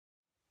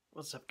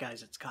What's up,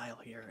 guys? It's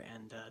Kyle here,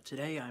 and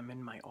today I'm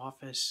in my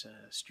office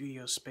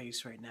studio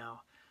space right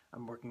now.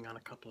 I'm working on a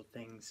couple of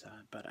things,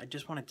 but I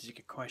just wanted to take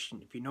a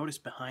question. If you notice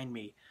behind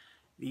me,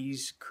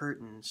 these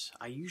curtains,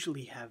 I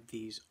usually have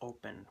these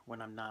open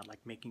when I'm not like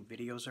making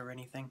videos or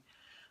anything.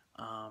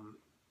 Um,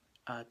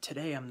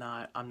 Today I'm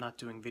not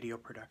doing video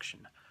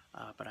production,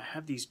 but I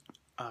have these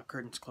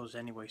curtains closed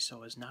anyway,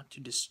 so as not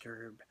to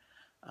disturb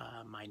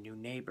my new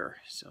neighbor.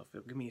 So if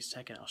you'll give me a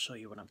second, I'll show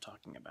you what I'm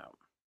talking about.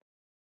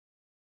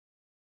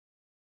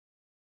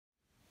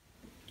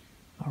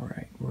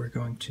 Alright, we're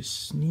going to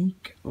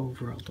sneak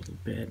over a little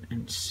bit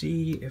and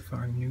see if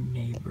our new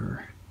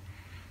neighbor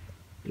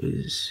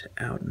is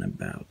out and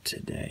about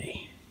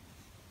today.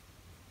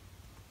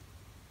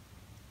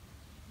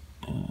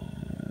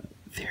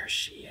 There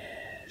she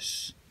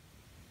is.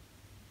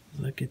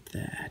 Look at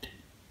that.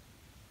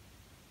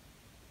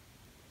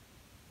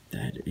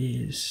 That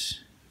is,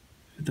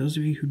 for those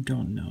of you who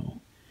don't know,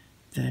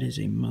 that is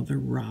a mother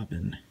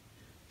robin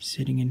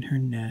sitting in her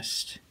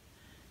nest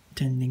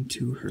tending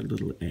to her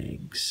little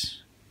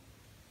eggs.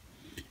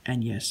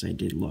 And yes, I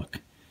did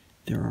look.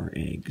 There are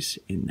eggs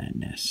in that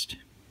nest.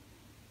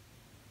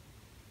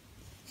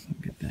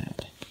 Look at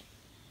that.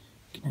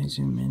 Can I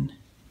zoom in?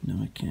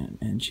 No, I can't.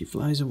 And she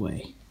flies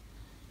away.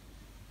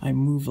 I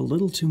move a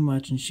little too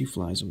much and she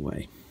flies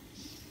away.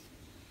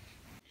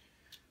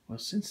 Well,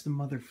 since the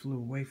mother flew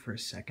away for a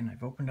second,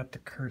 I've opened up the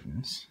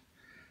curtains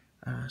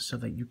so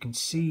that you can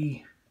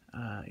see.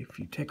 If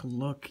you take a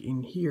look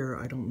in here,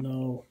 I don't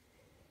know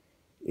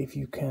if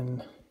you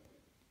can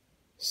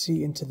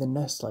see into the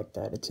nest like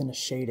that. It's in a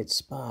shaded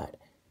spot,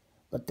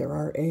 but there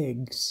are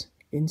eggs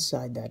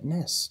inside that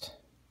nest.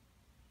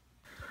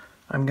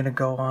 I'm gonna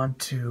go on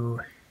to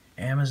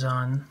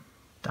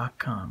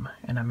Amazon.com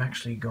and I'm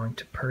actually going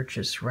to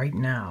purchase right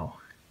now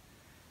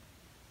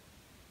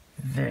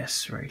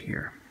this right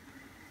here.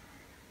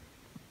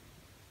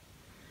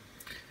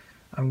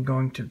 I'm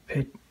going to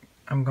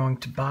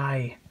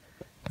buy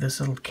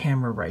this little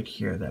camera right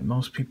here that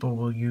most people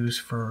will use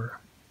for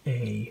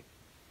a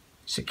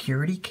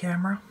security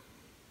camera,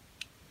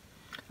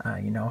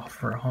 you know,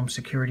 for a home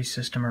security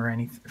system or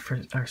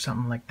or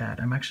something like that.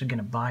 I'm actually going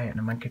to buy it and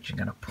I'm actually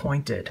going to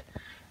point it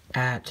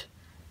at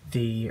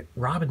the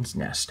robin's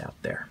nest out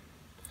there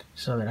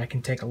so that I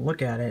can take a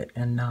look at it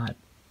and not,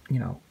 you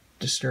know,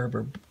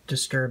 disturb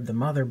the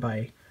mother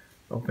by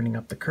opening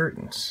up the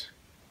curtains.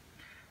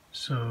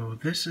 So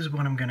this is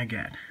what I'm going to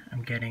get.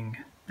 I'm getting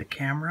the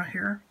camera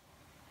here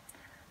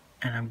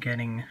and I'm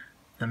getting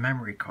the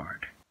memory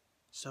card.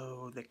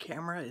 So the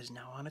camera is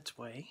now on its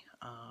way,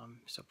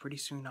 so pretty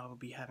soon I will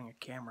be having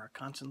a camera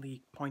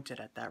constantly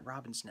pointed at that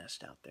robin's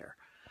nest out there,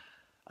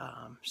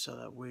 so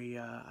that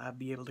I'll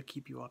be able to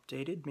keep you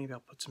updated. Maybe I'll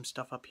put some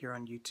stuff up here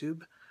on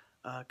YouTube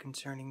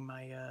concerning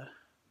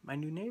my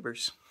new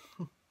neighbors.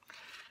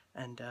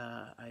 And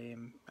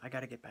I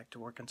gotta get back to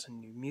work on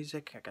some new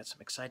music. I got some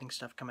exciting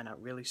stuff coming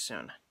out really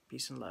soon.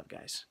 Peace and love,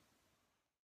 guys.